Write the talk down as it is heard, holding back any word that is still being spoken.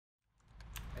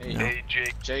Hey,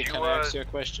 Jake. Jake, can I ask you a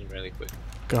question really quick?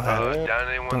 Go ahead. Down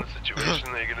anyone in the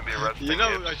situation that you're gonna be arresting. You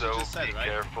know if what you so, just said, be right?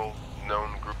 careful.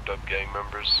 Known grouped up gang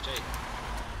members. Jake.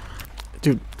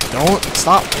 Dude, don't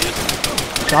stop.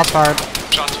 Shots fired.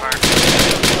 Shots fired.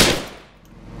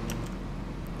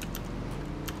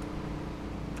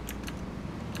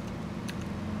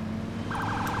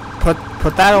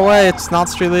 Put that away. It's not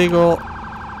street legal.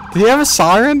 Do you have a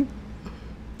siren?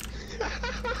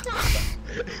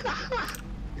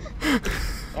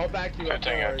 I'll back you up.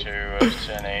 Tango 2,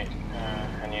 10-8,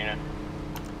 and unit.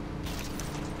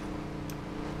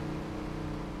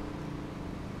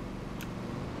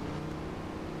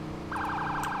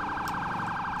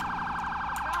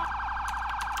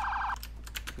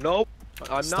 Nope,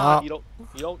 I'm Stop. not. You don't.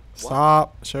 What?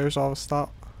 Stop. Sheriff's office,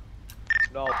 stop.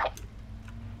 No.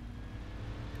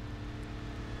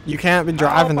 You can't be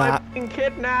driving that. I'm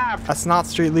kidnapped. That's not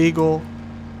street legal.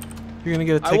 You're gonna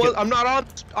get a ticket. I'm not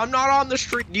on the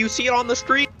street. Do you see it on the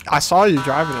street? I saw you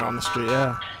driving it on the street,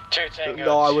 yeah. 2 Tango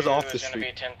No, I was 2 off the is gonna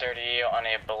street. be 1030 on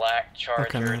a black Charger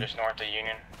Okay, man. just north of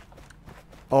Union.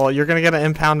 Oh, you're gonna get an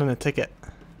impound and a ticket.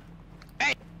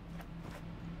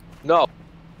 No.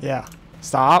 Yeah.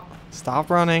 Stop.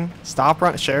 Stop running. Stop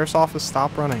running. Sheriff's office,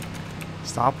 stop running.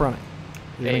 Stop running.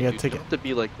 You're gonna get a ticket. You have to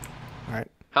be like.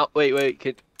 Alright. How?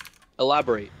 Wait.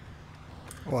 Elaborate.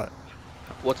 What?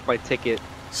 What's my ticket?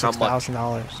 How much?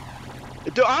 $6,000.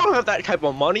 Dude, I don't have that type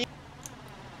of money.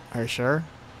 Are you sure?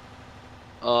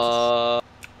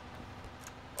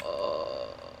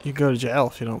 You go to jail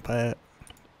if you don't pay it.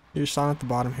 Your sign at the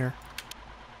bottom here.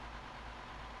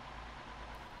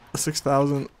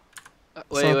 6,000.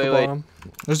 Wait.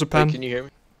 There's a pen. Wait, can you hear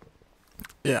me?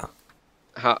 Yeah.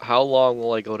 How long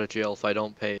will I go to jail if I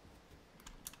don't pay?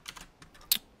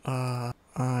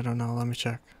 I don't know. Let me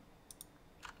check.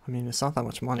 I mean, it's not that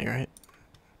much money, right?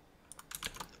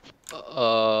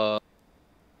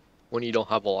 When you don't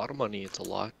have a lot of money, it's a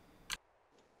lot.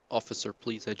 Officer,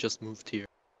 please, I just moved here.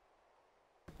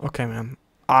 Okay, man.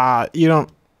 You don't.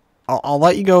 I'll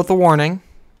let you go with the warning,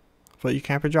 but you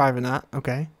can't be driving that.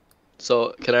 Okay.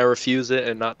 So, can I refuse it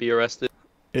and not be arrested?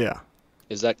 Yeah.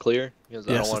 Is that clear? Because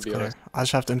I Yes, don't want it's to be clear. arrested. I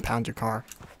just have to impound your car.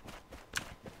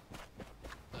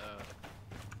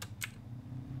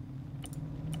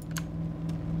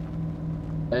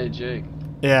 Hey Jake,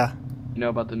 Yeah. you know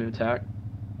about the new tack?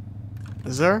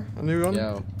 Is there a new one?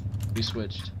 Yeah, we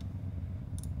switched.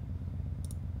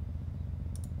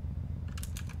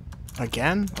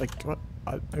 Again? Like what?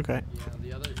 Okay. Yeah,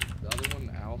 the other one,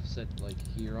 Alf said like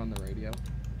here on the radio,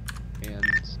 and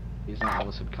he's not a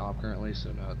listed cop currently,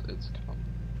 so no, it's cop.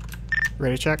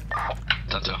 Ready to check?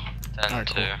 10-2. Alright,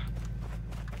 cool.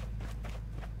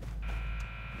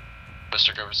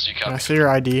 Mr. Govers, do you Can I see your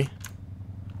ID?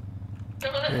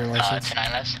 Your license?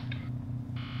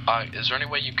 10-9. Is there any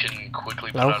way you can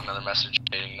quickly put Nope. out another message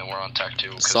stating that we're on Tech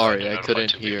 2? Sorry, I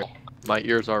couldn't hear. My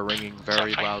ears are ringing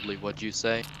very loudly. What'd you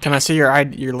say? Can I see your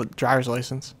ID, your driver's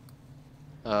license?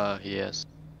 Yes.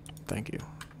 Thank you.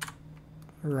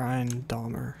 Ryan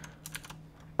Dahmer.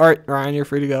 Alright, Ryan, you're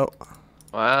free to go.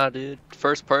 Wow, dude.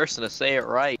 First person to say it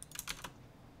right.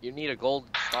 You need a gold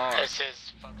star. This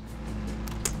is...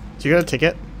 Did you get a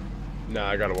ticket? Nah,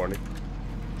 I got a warning.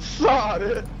 Sod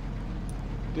it!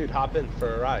 Dude, hop in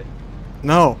for a ride.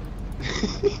 No.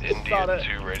 India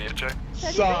 2 radio check.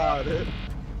 Sod it!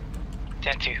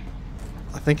 10-2.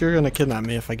 I think you're gonna kidnap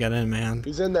me if I get in, man.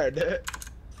 Who's in there, Dick?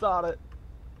 Sod it.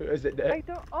 Who is it, Dick?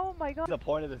 Oh my god. The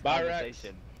point of this Bye,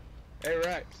 conversation. Hey,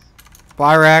 Rex.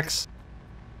 Bye, Rex.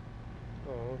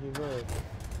 Oh, he was.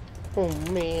 Oh,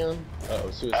 man. Uh-oh,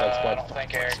 Suicide I Squad. don't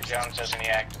think Eric Jones has any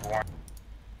active warrant.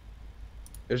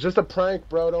 It was just a prank,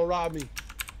 bro. Don't rob me.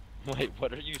 Wait,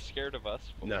 what are you scared of us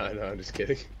for? No, I'm just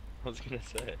kidding. I was gonna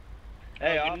say.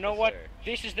 Hey, you know what?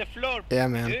 This is the floor. Yeah,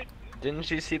 man. Dude. Didn't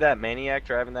you see that maniac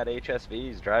driving that HSV?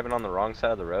 He's driving on the wrong side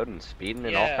of the road and speeding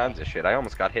and all kinds of shit. I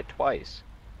almost got hit twice.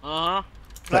 The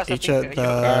Alright,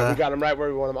 we got him right where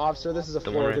we want him. Officer, this is a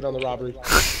floor. Get on the robbery.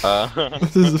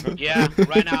 Yeah,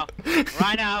 right now.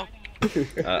 Right now.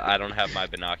 I don't have my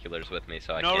binoculars with me,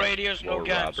 so I can't. No radios, no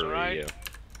guns, alright?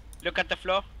 Look at the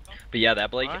floor. But yeah, that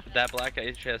black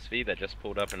HSV that just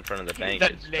pulled up in front of the bank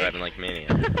is driving like maniac.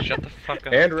 Shut the fuck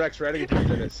up. And Rex Reddington's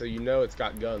in it, so you know it's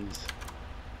got guns.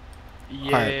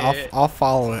 Yeah. Alright, I'll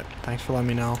follow it. Thanks for letting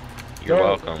me know. You're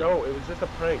welcome. No, it was just a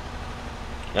prank.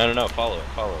 No, follow it.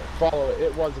 Follow it.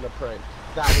 It wasn't a prank.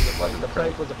 That was a prank. The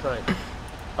prank was a prank.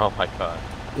 Oh my god.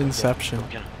 Inception.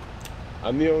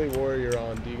 I'm the only warrior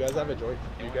on. Do you guys have a joint?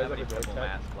 Do you guys have a joint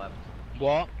tech?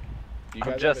 What? Do you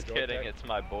guys I'm just have a joint kidding. tech? It's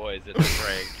my boys. It's a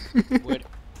prank.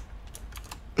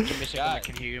 Give me a second, I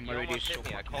can hear you. My radio is so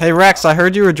fucking- Hey Rex, I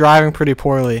heard you were driving pretty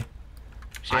poorly.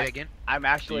 Say it again. I'm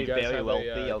actually very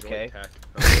wealthy, okay?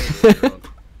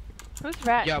 Who's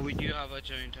Rex? Yeah, we do have a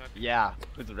joint talk. Yeah,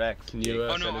 who's Rex? Can you Oh,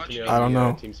 send no, it to me actually- I don't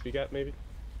know. TeamSpeak app maybe?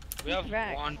 We have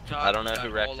Rex. one talk. I don't know who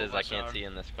that Rex all is. of I us can't are. see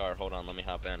in this car. Hold on, let me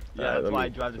hop in. Yeah, that's let why me- I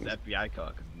drive this FBI car,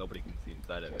 because nobody can see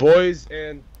inside of it. Boys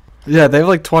and Yeah, they have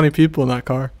like 20 people in that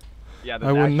car. Yeah, I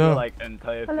there's wouldn't actually know. like an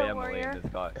entire Hello, family warrior. in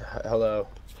this car. hello.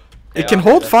 It can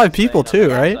hold 5 people too,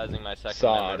 right? Exercising my Second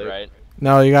Saw Amendment, it. right?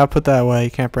 No, you gotta put that away.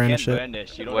 You can't brandish Can't it.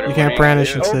 brandish, you don't What know You are can't gonna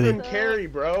brandish do? in city. Open carry,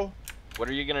 bro. What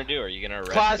are you gonna do? Are you gonna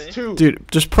arrest Class me? 2.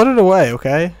 Dude, just put it away,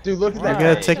 okay? Dude, look at I that.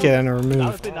 get a Right. ticket and a I'm removed.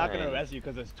 honestly not gonna Fine. arrest you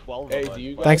because there's 12 Hey, of us. do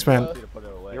you guys, Thanks, man. To put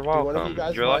it away. You're Do one of you welcome.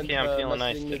 guys You're mind, lucky I'm feeling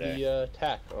nice messaging me today. the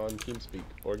tack on TeamSpeak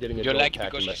or getting a You're joint lucky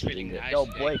tack because and she's messaging feeling me? nice. Yo,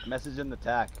 Blake, message him the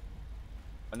tack.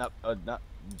 Not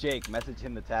Jake, message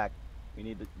him the tack. We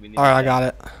need Alright, I got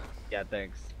it. Yeah,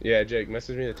 thanks. Yeah, Jake,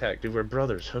 message me the tack. Dude, we're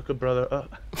brothers. Hook a brother up.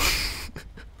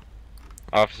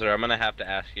 Officer, I'm gonna have to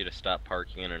ask you to stop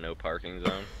parking in a no parking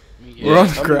zone. We're on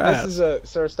the This grass. is a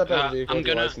sir. Step out of the vehicle. I'm with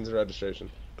your gonna- license and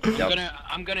registration.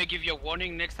 I'm gonna give you a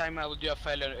warning. Next time I will do a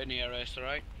felony arrest,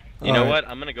 alright? You know Alright.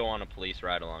 what? I'm gonna go on a police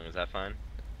ride along. Is that fine?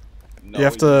 No, You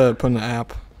have to put in an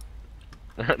app.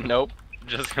 Nope.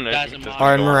 Just gonna. Doesn't just matter.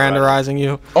 Alright, go on a ride Mirandarizing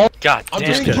you. along. God I'm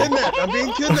damn. being kidding. kidnapped. I'm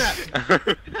being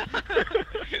kidnapped.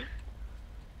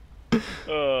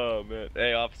 Oh man.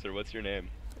 Hey officer, what's your name?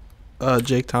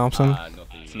 Jake Thompson. no,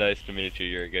 It's nice to meet you.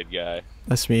 You're a good guy.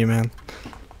 Nice to meet you, man.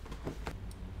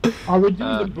 Are we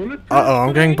doing the bulletproof? Uh-oh,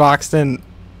 I'm getting boxed in.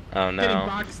 Oh Getting no.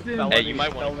 boxed in. Hey, you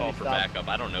might want to call for backup.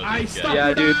 I don't know I these stop guys.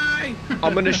 Yeah, dude. die!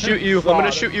 I'm gonna shoot you. I'm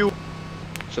gonna shoot you.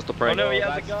 It's just a Oh prank. no, he has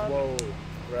a That's- gun. Whoa.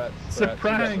 Threats. It's a threats,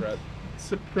 prank. threats.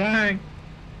 It's a prank.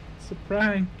 It's a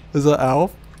prank. Is that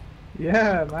Alf?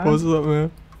 Yeah, man. What's up,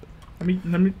 man?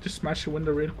 Let me just smash the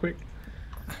window real quick.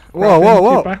 Whoa, Grab whoa, into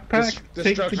your whoa. Backpack. Take the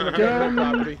Destruction of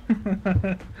government property.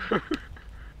 gun.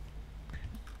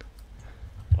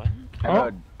 What?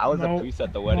 Oh, I was no, a priest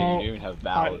at the wedding. no. You didn't even have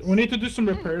Alright, vows. we need to do some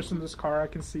repairs in this car. I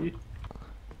can see.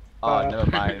 Oh, never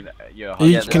mind. You're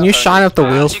Can you shine up the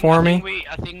wheels for me?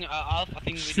 I think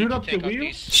we Shoot need up to the take out wheel?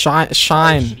 these. Shine,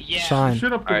 Yeah. shine.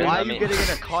 Shoot up the Alright, wheel. Why are let you me- getting in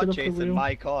a car Shoot up the chase in wheel.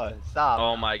 my car? Stop.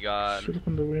 Oh my god. Shoot up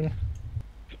on the wheel.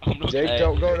 I'm not- Jake, Hey.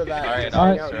 don't go to that. Alright, Just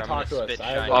hang officer, out and I'm talk to gonna us. spit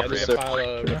I have shine. a Officer. file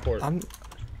of report. I'm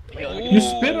You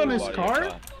spit on his car?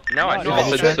 No, I No, don't. no,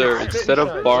 Officer, no. instead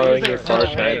of borrowing your car,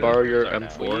 can I borrow your We're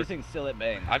M4? using Sillet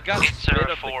Bang. I've got spit up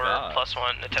the god.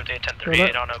 +1 attempting a Well,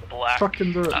 1038 on a black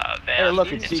Fucking do it. van. Hey,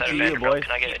 look, it's inside of CTU, Vanderbilt. boys.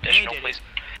 Can I get additional, please?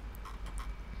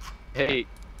 Hey,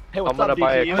 Hey, I'm what's gonna up,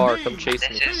 buy a DTU? car. Come chase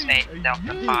me. This is Nate Delta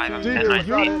 5. Dude, I'm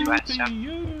you 1098 got to S.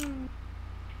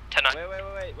 10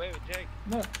 Wait, Jake.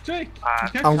 No, Jake. Uh, you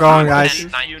can't I'm stop going, me. guys.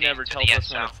 You never tell us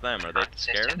when it's them. Are they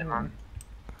scared?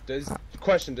 Does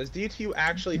DTU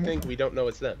actually think we don't know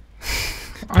it's them?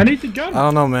 I need the gun. I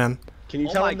don't know, man. Can you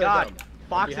Oh tell my them they're god. dumb? On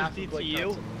Fox is behalf of Blake DTU?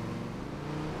 Thompson.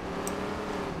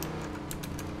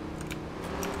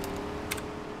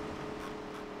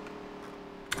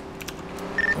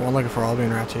 I'm looking for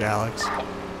Albion Ratchet, Alex.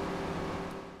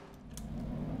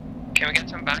 Can we get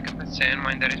some backup at San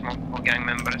Mind? There is multiple gang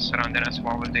members surrounding us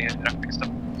while we're doing a traffic stop.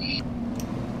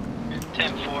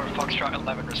 10-4, Foxtrot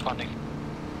 11 responding.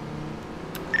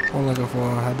 I'm looking for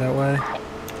head that way.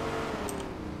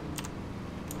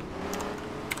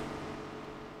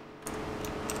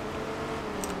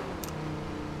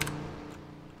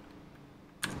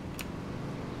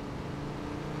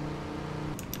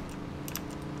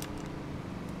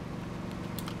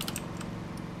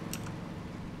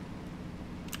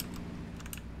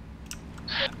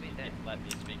 Let me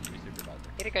speak to your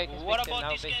supervisor. What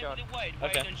about this guy with the white? Why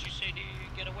Okay. don't you say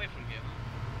to get away from here?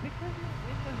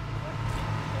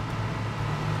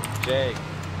 Jake,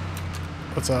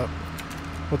 What's up?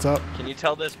 What's up? can you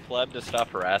tell this pleb to stop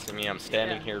harassing me? I'm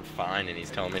standing here fine, and he's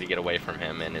telling me to get away from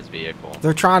him and his vehicle.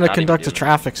 They're trying to Not even conduct a doing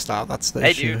traffic stop. That's the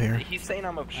Hey, issue dude, here. he's saying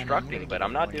I'm obstructing, but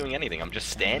I'm not doing anything. I'm just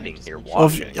standing here Well,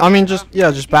 watching. I mean,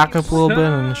 just back up a little bit,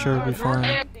 and I'm sure it'll be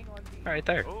fine. Right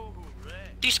there.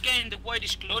 This guy in the white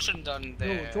is closer than the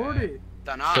Yo, Jordy.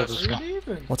 than Are us. you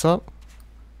leaving? What's up?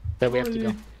 Then we have to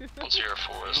go.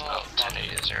 104 is now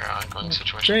 1080 ongoing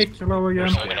situation. Jake, hello again.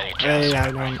 Hey,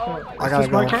 I don't. I gotta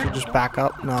this my go. car? So just back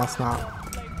up. No, it's not.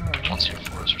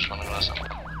 104 is responding to us.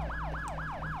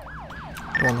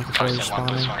 One looking for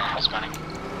responding.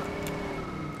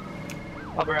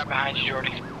 I'll be right behind you,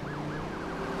 Jordy.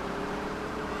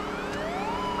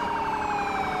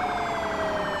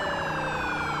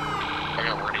 I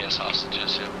got word he has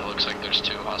hostages. It looks like there's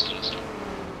 2 hostages.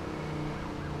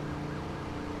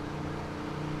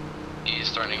 He's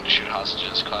starting to shoot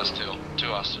hostages, class 2. 2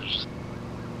 hostages.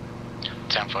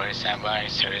 10-4, standby,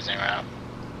 series en route.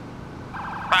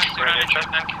 Class 2 running to the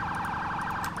bank.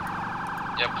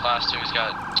 Yep, class 2's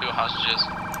got 2 hostages.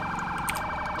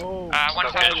 One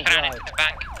finished running to the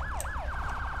bank.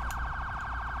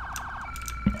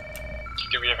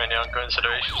 Do we have any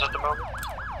considerations at the moment?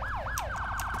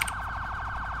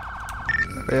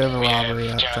 We have a robbery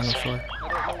at 10-4. I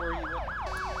don't know where you went.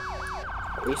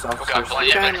 Police got officers plenty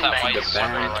of trying it, to that white the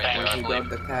silver bank right when there, he I got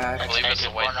the cash. I believe it's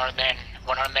a white.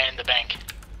 One armed man in the bank.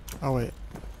 Oh wait.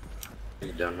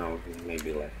 You don't know if he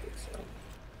maybe left it, so.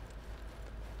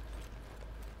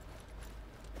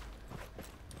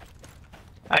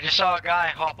 I just saw a guy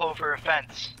hop over a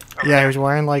fence. Yeah, he was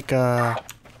wearing like a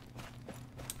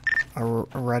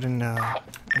red and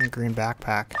green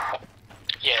backpack.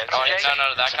 Yeah, Oh,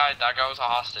 no, that guy was a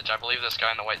hostage. I believe this guy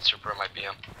in the white Supra might be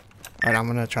him. Alright, I'm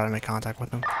gonna try to make contact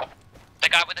with him. The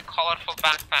guy with the colorful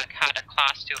backpack had a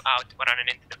class 2 out running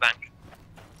into the bank.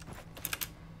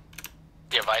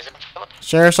 You advise him, Philip?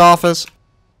 Sheriff's office.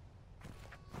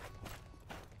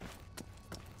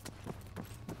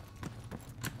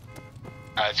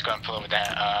 Let's go and pull over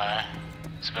that,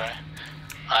 Subaru.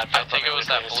 I think it was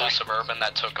that blue Suburban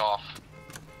that took off.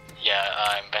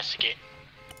 Yeah, investigate.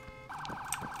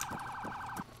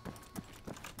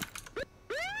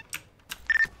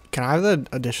 Can I have the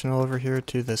additional over here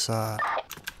to this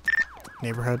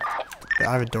neighborhood? I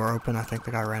have a door open. I think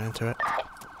the guy ran into it.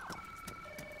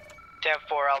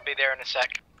 10-4, I'll be there in a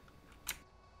sec.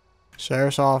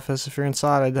 Sheriff's office. If you're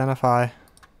inside, identify.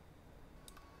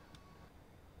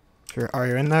 Are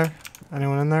you in there?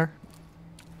 Anyone in there?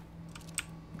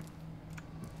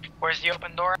 Where's the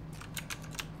open door?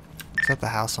 It's at the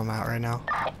house I'm at right now.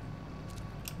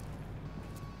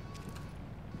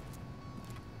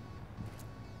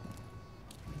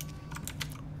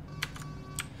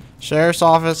 Sheriff's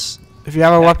office. If you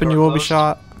have a weapon, you will be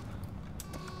shot.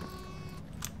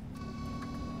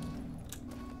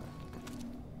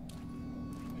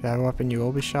 If you have a weapon, you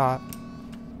will be shot.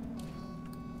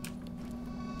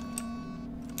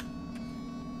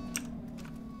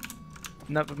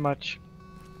 Not much.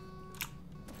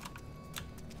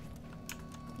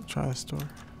 Try this door.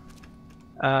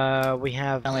 We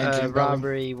have a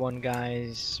robbery. One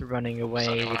guy's running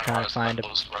away. We're trying to find him.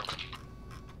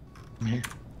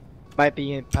 Might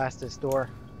be in past this door.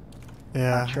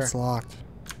 Yeah, Sure. it's locked.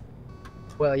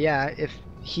 Well, yeah. If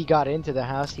he got into the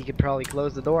house, he could probably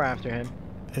close the door after him.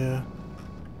 Yeah.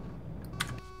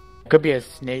 Could be a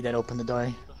snake that opened the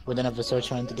door. We didn't have the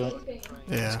search warrant to do it.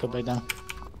 Yeah. Let's go back down.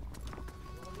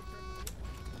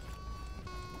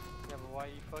 Yeah, but why are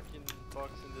you fucking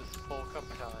boxing this whole cup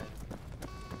time?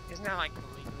 Isn't that like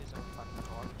illegally on fucking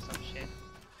car or some shit?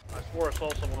 I swore I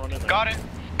saw someone run in there. Got it.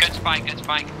 Good spike, good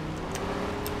spike.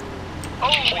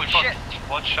 Holy shit!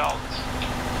 Watch out.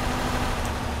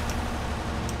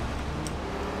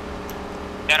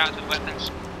 Get out with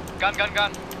weapons. Gun, gun,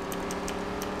 gun.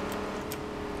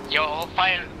 Yo,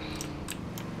 fire.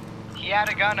 He had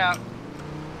a gun out.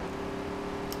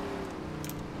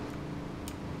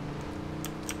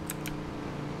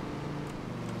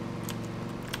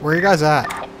 Where are you guys at?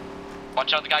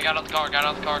 Watch out, the guy got out the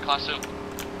car, class 2.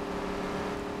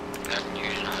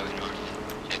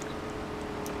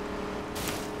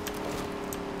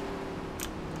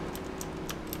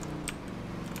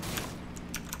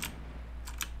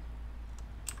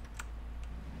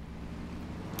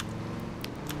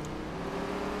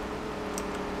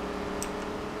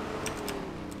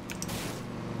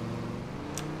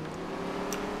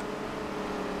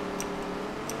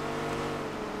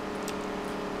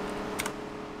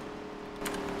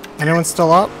 Anyone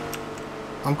still up?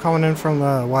 I'm coming in from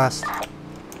the west.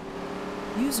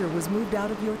 User was moved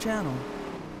out of your channel.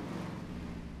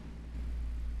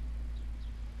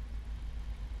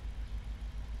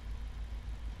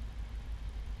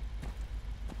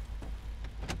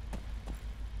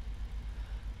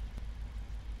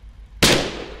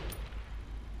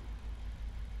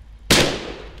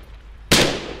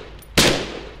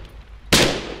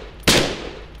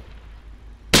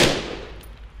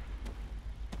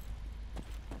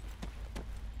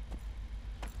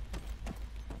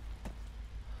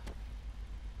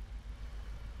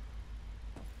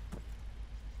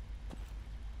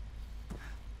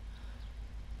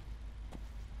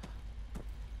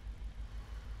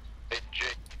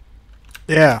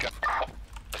 Yeah.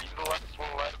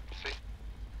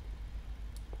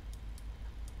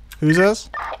 Who's this?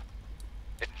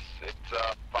 It's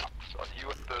Fox. Are you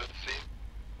at the scene?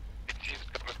 It seems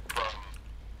coming from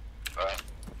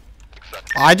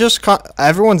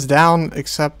Everyone's down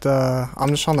except I'm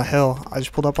just on the hill. I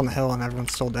just pulled up on the hill and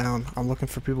everyone's still down. I'm looking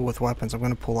for people with weapons. I'm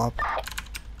gonna pull up.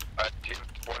 Team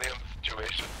 20 on the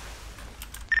situation.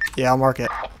 Yeah, I'll mark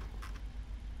it.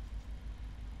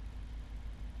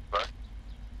 What?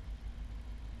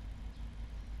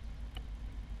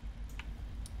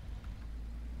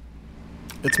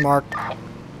 It's marked.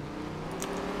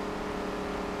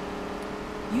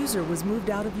 User was moved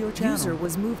out of your channel. User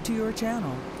was moved to your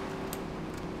channel.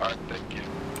 Alright, thank you.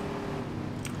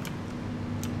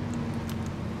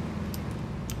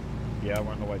 Yeah,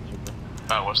 we're in the white super.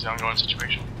 What's the ongoing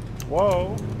situation?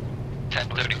 Whoa!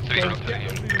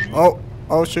 10:33.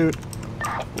 Oh shoot.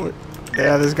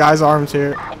 Yeah, this guy's arms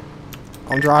here.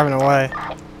 I'm driving away.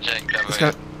 Jake, drive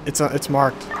away. It's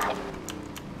marked.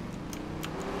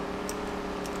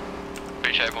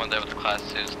 Pretty sure everyone there with the class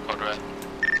 2's code red.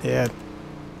 Yeah.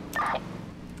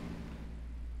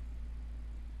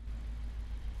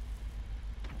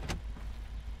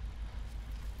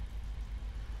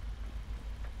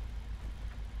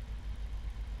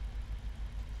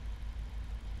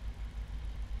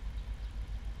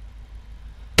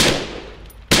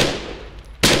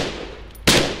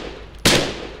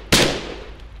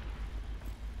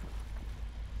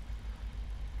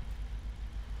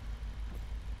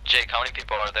 Jake, how many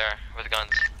people are there with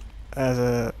guns? As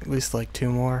at least like 2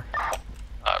 more.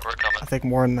 We're coming. I think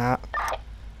more than that.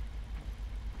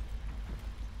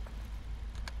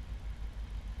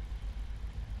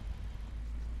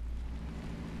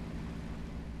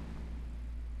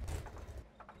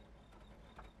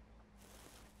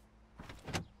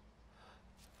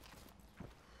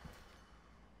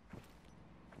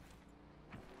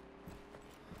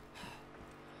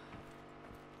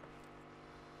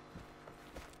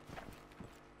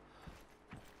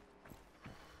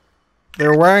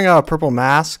 They're wearing purple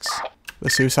masks, the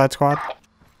Suicide Squad.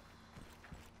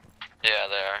 Yeah,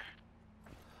 they are.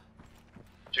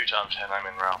 2 times 10, I'm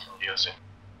en route from USC.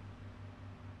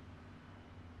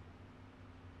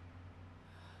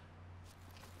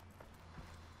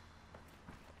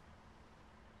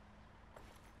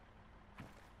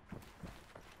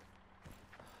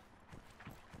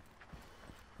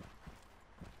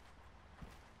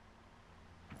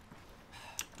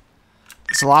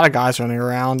 There's a lot of guys running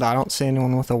around. I don't see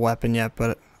anyone with a weapon yet,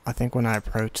 but I think when I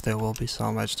approach there will be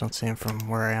some. I just don't see them from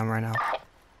where I am right now.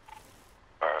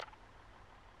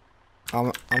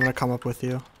 I'm gonna come up with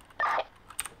you.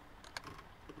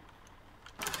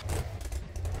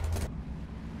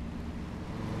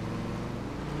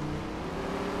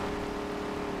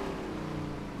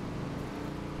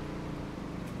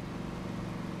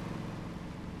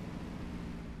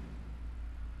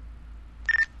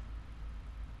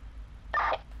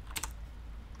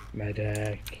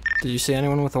 Medic. Did you see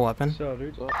anyone with a weapon? So,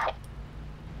 dude.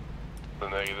 The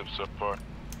negative so far.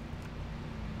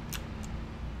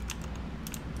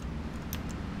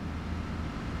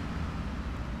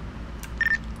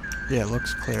 Yeah, it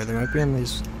looks clear. They might be in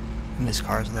these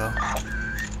cars though.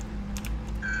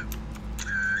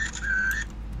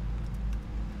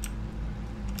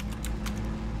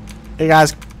 Hey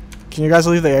guys, can you guys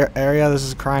leave the area? This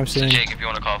is a crime So scene. Jake, if you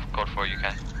want to call code 4, you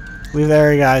can. Leave the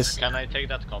area, guys. Can I take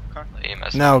that cop car?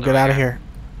 EMS. No, get out of here.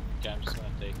 Okay, I'm just gonna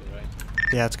take it, right?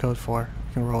 Yeah, it's code 4.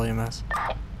 You can roll EMS.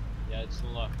 Yeah, it's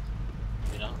unlocked.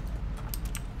 You know?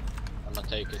 I'm gonna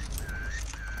take it.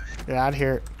 Get out of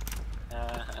here.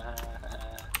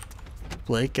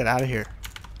 Blake, get out of here.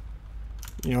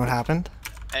 You know what happened?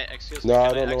 Hey, excuse me. No,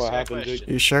 I don't know what happened, Jake.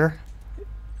 You sure?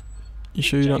 You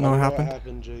sure you don't know what happened? What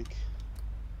happened, Jake?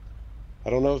 I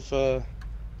don't know if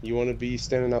you want to be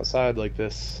standing outside like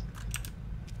this.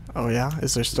 Oh yeah?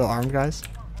 Is there still armed guys?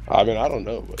 I mean, I don't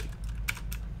know, but...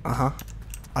 Uh-huh.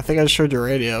 I think I just heard your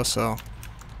radio, so...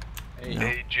 Hey, no.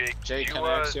 Hey, Jake, Jake, can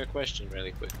I ask you a question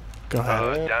really quick? Go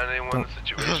ahead. down anyone in the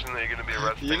situation that you're going to be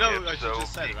arresting. You know if what so, you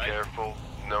just said, be right? careful.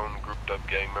 Known grouped up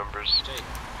gang members. Jake.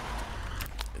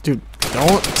 Dude,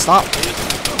 don't stop.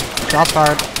 Shots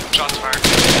fired. Shots fired.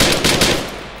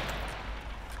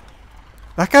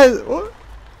 That guy, what?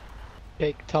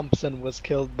 Jake Thompson was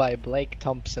killed by Blake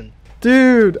Thompson.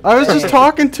 Dude, I was just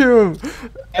talking to him,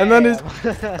 and then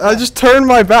I just turned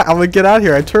my back. I'm like, get out of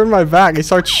here. I turned my back. He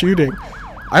starts shooting.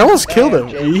 I almost killed him.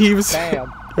 Jake, He was.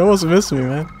 bam. He almost missed me,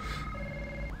 man.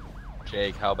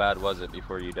 Jake, how bad was it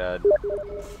before you died?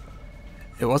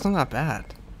 It wasn't that bad.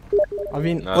 I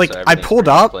mean, No, like so I pulled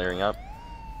up. Clearing up.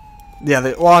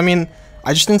 Yeah. Well, I mean,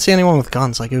 I just didn't see anyone with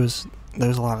guns. Like there was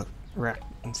a lot of wreck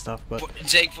and stuff, but.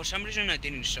 Jake, for some reason I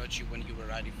didn't shot you when you were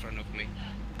right in front of me.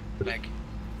 Like,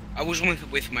 I was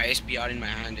with my SPR in my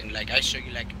hand and like I saw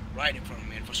you like right in front of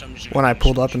me and for some reason... When I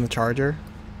pulled up in the Charger?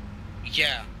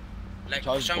 Yeah. Like,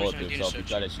 Charge for some reason I bulletproof, didn't so if you search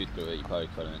try you. to shoot through it, you probably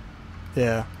couldn't.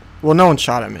 Yeah. Well, no one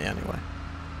shot at me anyway.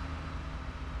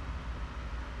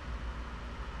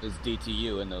 There's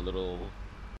DTU in the little